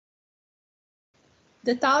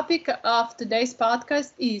The topic of today's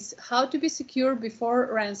podcast is how to be secure before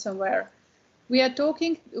ransomware. We are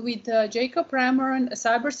talking with Jakob Premrn, a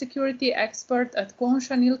cybersecurity expert at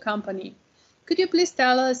Conscia company. Could you please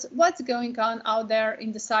tell us what's going on out there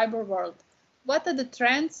in the cyber world? What are the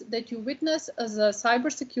trends that you witness as a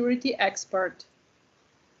cybersecurity expert?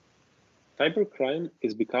 Cybercrime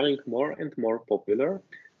is becoming more and more popular,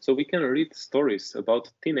 so we can read stories about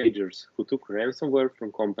teenagers who took ransomware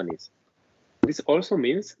from companies. This also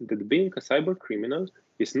means that being a cyber criminal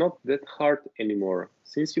is not that hard anymore,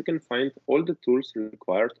 since you can find all the tools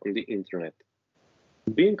required on the internet.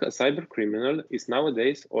 Being a cyber criminal is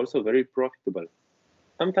nowadays also very profitable.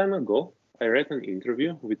 Some time ago, I read an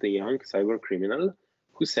interview with a young cyber criminal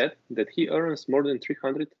who said that he earns more than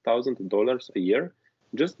 $300,000 a year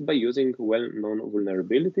just by using well-known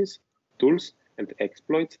vulnerabilities, tools, and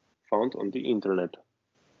exploits found on the internet.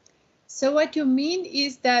 So what you mean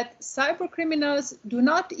is that cybercriminals do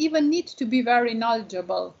not even need to be very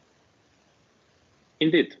knowledgeable.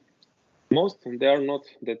 Indeed, they are not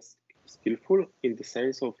that skillful in the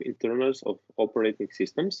sense of internals of operating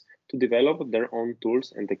systems to develop their own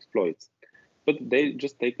tools and exploits, but they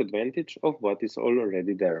just take advantage of what is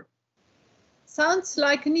already there. Sounds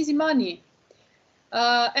like an easy money.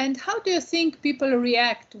 And how do you think people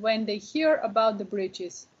react when they hear about the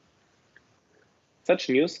breaches? Such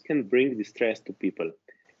news can bring distress to people.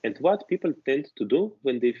 And what people tend to do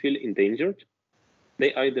when they feel endangered?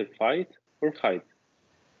 They either fight or hide.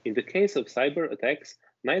 In the case of cyber attacks,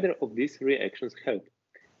 neither of these reactions help.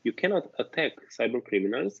 You cannot attack cyber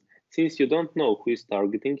criminals since you don't know who is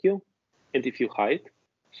targeting you. And if you hide,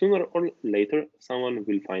 sooner or later someone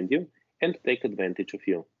will find you and take advantage of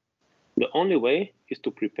you. The only way is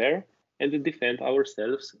to prepare and defend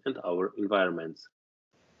ourselves and our environments.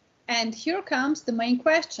 And here comes the main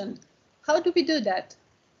question. How do we do that?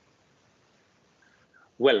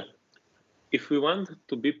 Well, if we want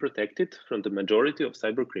to be protected from the majority of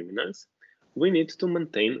cyber criminals, we need to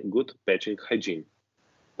maintain good patching hygiene.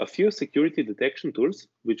 A few security detection tools,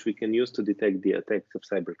 which we can use to detect the attacks of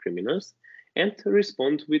cyber criminals, and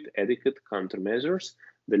respond with adequate countermeasures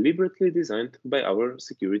deliberately designed by our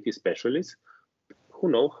security specialists who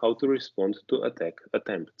know how to respond to attack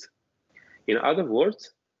attempts. In other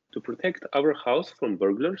words, to protect our house from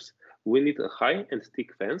burglars, we need a high and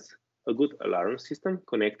thick fence, a good alarm system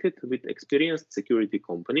connected with experienced security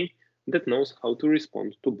company that knows how to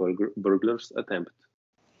respond to burglars' attempt.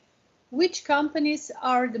 Which companies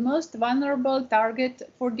are the most vulnerable target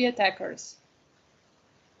for the attackers?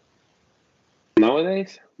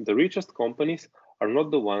 Nowadays, the richest companies are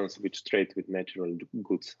not the ones which trade with natural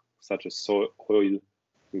goods, such as oil,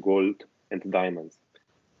 gold, and diamonds,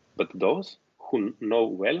 but those who know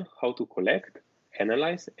well how to collect,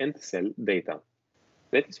 analyze, and sell data.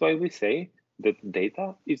 That is why we say that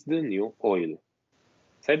data is the new oil.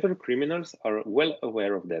 Cyber criminals are well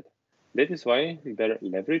aware of that. That is why their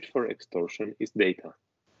leverage for extortion is data.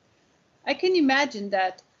 I can imagine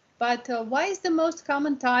that, but why is the most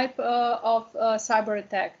common type of cyber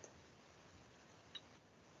attack?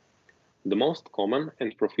 The most common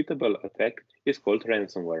and profitable attack is called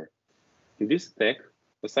ransomware. In this attack,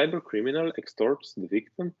 the cyber criminal extorts the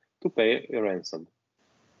victim to pay a ransom.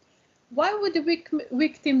 Why would the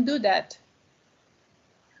victim do that?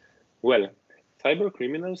 Well, cyber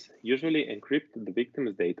criminals usually encrypt the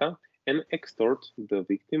victim's data and extort the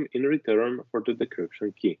victim in return for the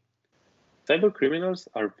decryption key. Cyber criminals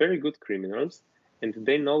are very good criminals and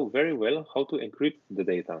they know very well how to encrypt the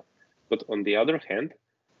data. But on the other hand,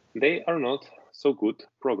 they are not so good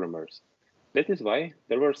programmers. That is why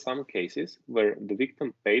there were some cases where the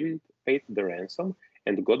victim paid the ransom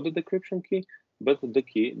and got the decryption key, but the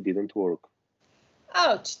key didn't work.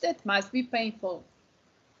 Ouch, that must be painful.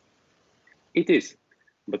 It is,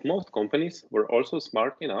 but most companies were also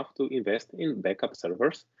smart enough to invest in backup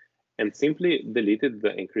servers and simply deleted the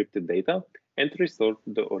encrypted data and restored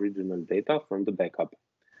the original data from the backup.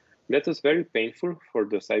 That was very painful for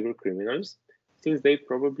the cyber criminals, since they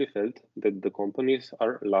probably felt that the companies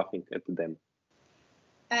are laughing at them.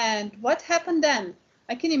 And what happened then?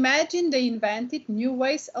 I can imagine they invented new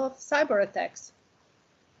ways of cyber attacks.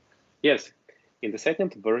 Yes, in the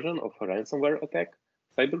second version of a ransomware attack,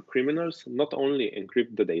 cyber criminals not only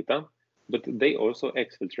encrypt the data, but they also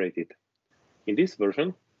exfiltrate it. In this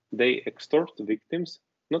version, they extort victims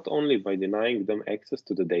not only by denying them access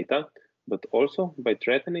to the data, but also by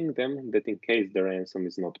threatening them that in case the ransom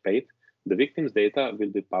is not paid, the victim's data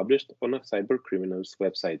will be published on a cyber criminal's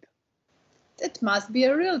website. That must be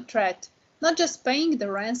a real threat, not just paying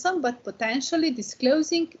the ransom, but potentially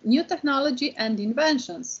disclosing new technology and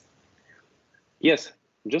inventions. Yes,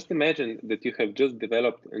 Just imagine that you have just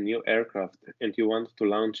developed a new aircraft and you want to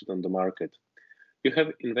launch it on the market. You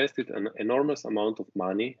have invested an enormous amount of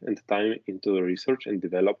money and time into research and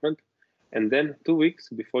development, and then 2 weeks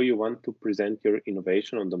before you want to present your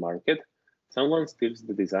innovation on the market, someone steals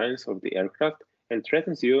the designs of the aircraft and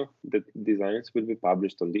threatens you that designs will be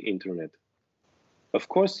published on the internet. Of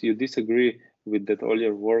course, you disagree with that all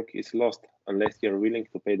your work is lost unless you are willing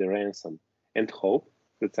to pay the ransom and hope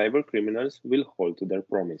that cyber criminals will hold to their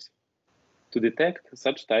promise. To detect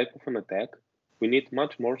such type of an attack, we need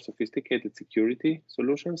much more sophisticated security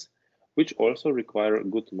solutions, which also require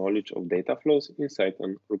good knowledge of data flows inside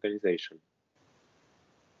an organization.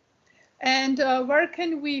 And where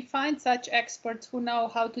can we find such experts who know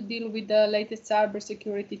how to deal with the latest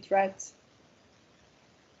cybersecurity threats?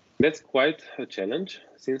 That's quite a challenge,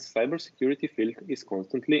 since cybersecurity field is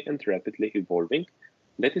constantly and rapidly evolving.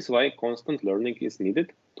 That is why constant learning is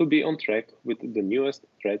needed to be on track with the newest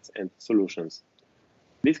threats and solutions.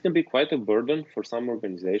 This can be quite a burden for some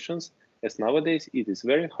organizations, as nowadays it is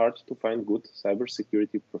very hard to find good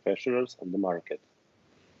cybersecurity professionals on the market.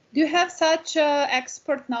 Do you have such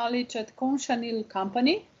expert knowledge at Conscia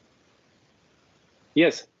company?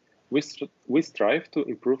 Yes, we strive to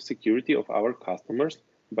improve security of our customers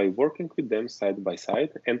by working with them side by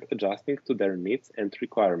side and adjusting to their needs and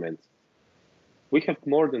requirements. We have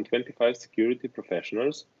more than 25 security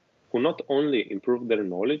professionals who not only improve their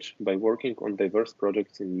knowledge by working on diverse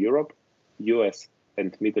projects in Europe, US,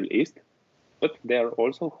 and Middle East, but they are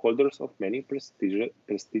also holders of many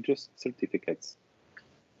prestigious certificates.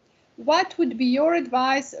 What would be your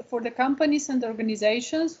advice for the companies and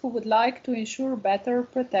organizations who would like to ensure better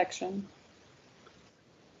protection?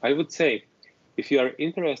 I would say, if you are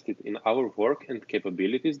interested in our work and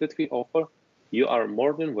capabilities that we offer, you are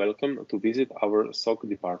more than welcome to visit our SOC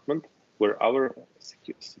department, where our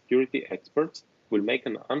security experts will make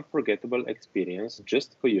an unforgettable experience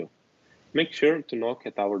just for you. Make sure to knock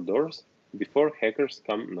at our doors before hackers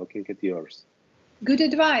come knocking at yours. Good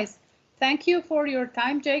advice. Thank you for your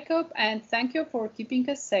time, Jacob, and thank you for keeping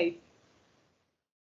us safe.